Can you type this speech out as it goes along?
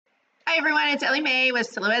Hi everyone, it's Ellie Mae with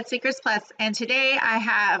Silhouette Secrets Plus, and today I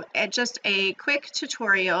have just a quick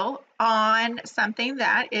tutorial on something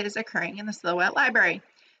that is occurring in the Silhouette library.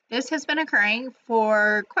 This has been occurring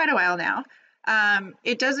for quite a while now.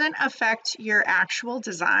 It doesn't affect your actual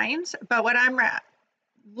designs, but what I'm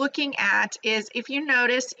looking at is if you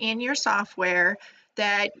notice in your software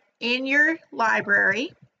that in your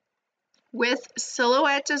library with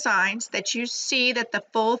Silhouette designs that you see that the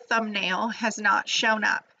full thumbnail has not shown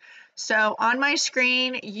up. So on my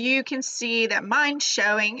screen, you can see that mine's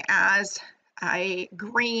showing as a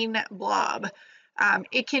green blob.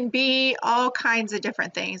 It can be all kinds of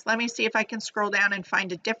different things. Let me see if I can scroll down and find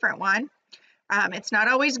a different one. It's not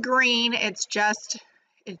always green, it's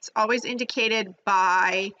always indicated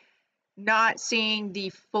by not seeing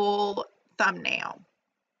the full thumbnail.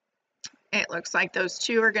 It looks like those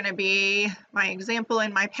two are going to be my example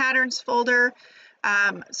in my patterns folder.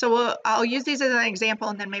 I'll use these as an example,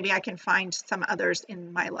 and then maybe I can find some others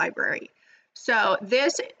in my library. So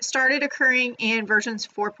this started occurring in versions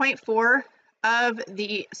 4.4 of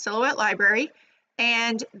the Silhouette library,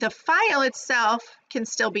 and the file itself can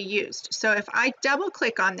still be used. So if I double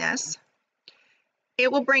click on this,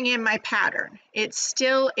 it will bring in my pattern. It's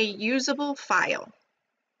still a usable file.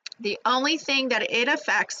 The only thing that it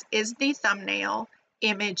affects is the thumbnail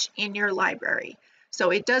image in your library. So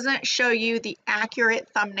it doesn't show you the accurate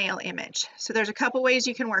thumbnail image. So there's a couple ways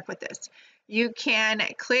you can work with this. You can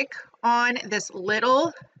click on this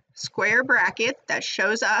little square bracket that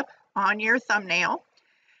shows up on your thumbnail,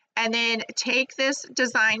 and then take this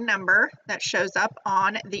design number that shows up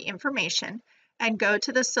on the information and go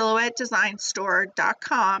to the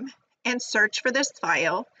SilhouetteDesignStore.com and search for this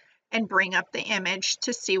file and bring up the image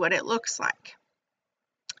to see what it looks like.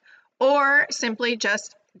 Or simply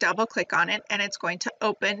just double click on it and it's going to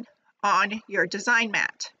open on your design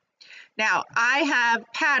mat. Now I have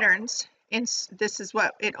patterns, this is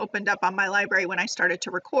what it opened up on my library when I started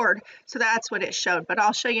to record, so that's what it showed, but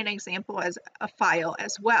I'll show you an example as a file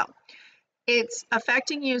as well. It's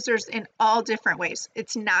affecting users in all different ways.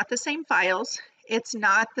 It's not the same files, it's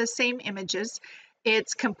not the same images,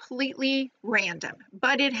 it's completely random,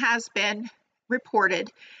 but it has been reported.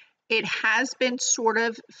 It has been sort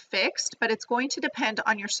of fixed, but it's going to depend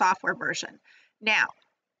on your software version. Now,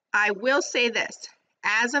 I will say this,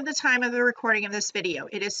 as of the time of the recording of this video,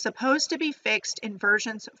 it is supposed to be fixed in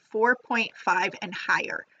versions 4.5 and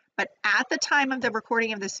higher. But at the time of the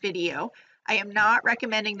recording of this video, I am not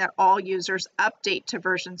recommending that all users update to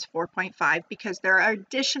versions 4.5 because there are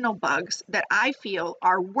additional bugs that I feel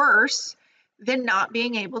are worse than not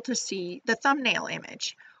being able to see the thumbnail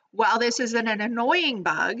image. While this is an annoying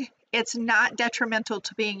bug, it's not detrimental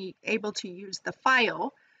to being able to use the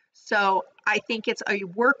file, so I think it's a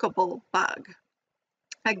workable bug.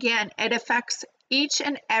 Again, it affects each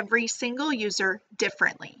and every single user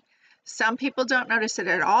differently. Some people don't notice it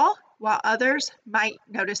at all, while others might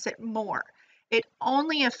notice it more. It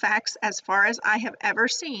only affects, as far as I have ever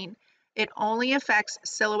seen, it only affects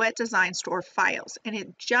Silhouette Design Store files, and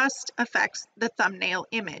it just affects the thumbnail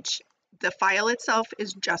image. The file itself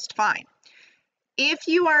is just fine. If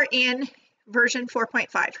you are in version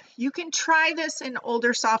 4.5, you can try this in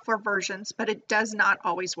older software versions, but it does not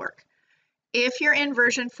always work. If you're in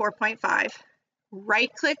version 4.5,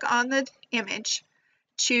 right-click on the image,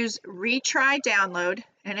 choose Retry Download,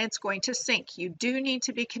 and it's going to sync. You do need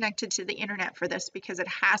to be connected to the internet for this because it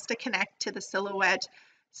has to connect to the Silhouette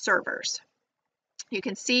servers. You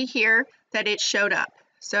can see here that it showed up.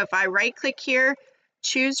 So if I right-click here,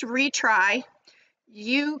 choose Retry,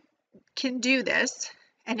 you can do this,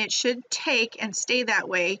 and it should take and stay that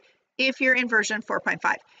way if you're in version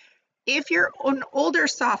 4.5. If you're on older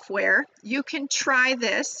software, you can try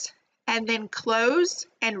this and then close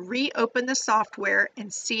and reopen the software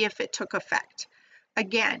and see if it took effect.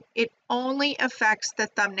 Again, it only affects the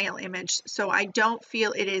thumbnail image, so I don't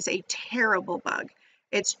feel it is a terrible bug.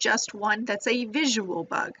 It's just one that's a visual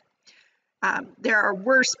bug. There are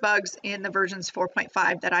worse bugs in the versions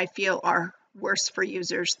 4.5 that I feel are worse for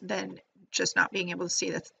users than just not being able to see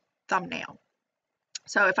the thumbnail.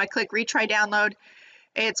 So if I click Retry Download,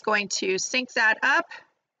 it's going to sync that up,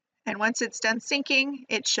 and once it's done syncing,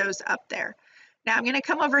 it shows up there. Now I'm going to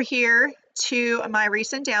come over here to my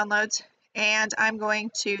recent downloads, and I'm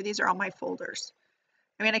going to, these are all my folders.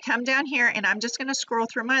 I'm going to come down here and I'm just going to scroll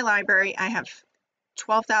through my library. I have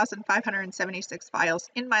 12,576 files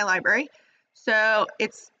in my library, so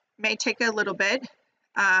it may take a little bit.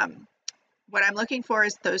 What I'm looking for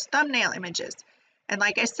is those thumbnail images. And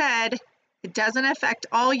like I said, it doesn't affect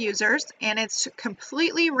all users, and it's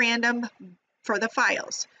completely random for the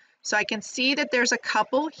files. So I can see that there's a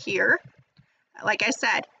couple here. Like I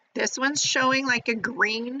said, This one's showing like a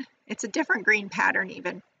green, it's a different green pattern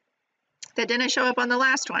even, that didn't show up on the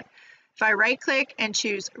last one. If I right click and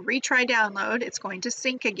choose retry download, it's going to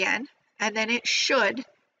sync again, and then it should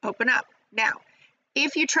open up. Now,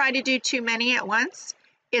 if you try to do too many at once,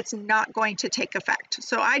 it's not going to take effect.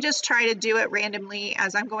 So I just try to do it randomly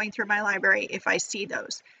as I'm going through my library if I see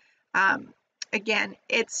those. Again,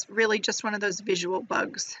 it's really just one of those visual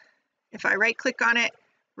bugs. If I right click on it,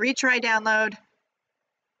 retry download,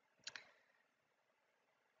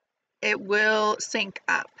 it will sync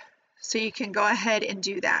up. So you can go ahead and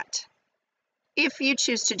do that if you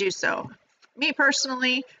choose to do so. Me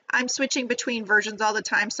personally, I'm switching between versions all the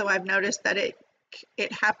time, so I've noticed that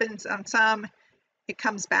it happens on some, it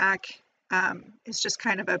comes back. It's just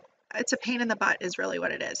kind of it's a pain in the butt is really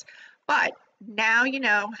what it is. But now you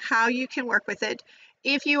know how you can work with it.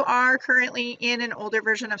 If you are currently in an older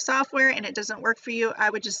version of software and it doesn't work for you, I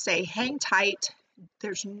would just say hang tight.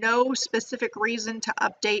 There's no specific reason to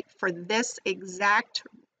update for this exact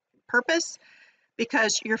purpose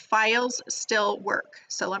because your files still work.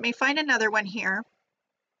 So let me find another one here.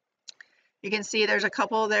 You can see there's a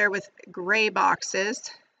couple there with gray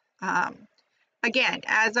boxes. Again,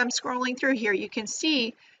 as I'm scrolling through here, you can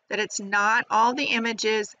see that it's not all the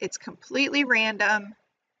images, it's completely random.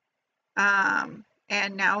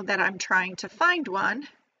 And now that I'm trying to find one,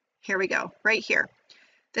 here we go, right here.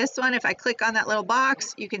 This one, if I click on that little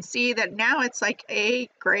box, you can see that now it's like a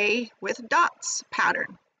gray with dots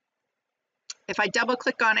pattern. If I double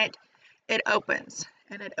click on it, it opens,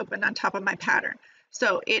 and it opened on top of my pattern.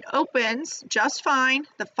 So it opens just fine.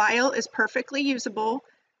 The file is perfectly usable.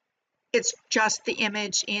 It's just the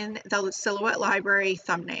image in the Silhouette Library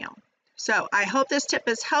thumbnail. So I hope this tip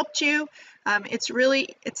has helped you.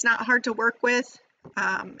 It's not hard to work with.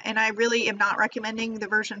 And I really am not recommending the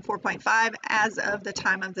version 4.5 as of the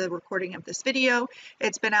time of the recording of this video.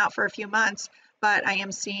 It's been out for a few months, but I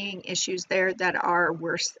am seeing issues there that are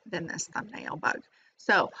worse than this thumbnail bug.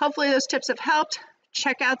 So hopefully those tips have helped.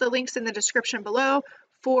 Check out the links in the description below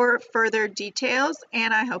for further details,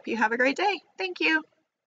 and I hope you have a great day. Thank you.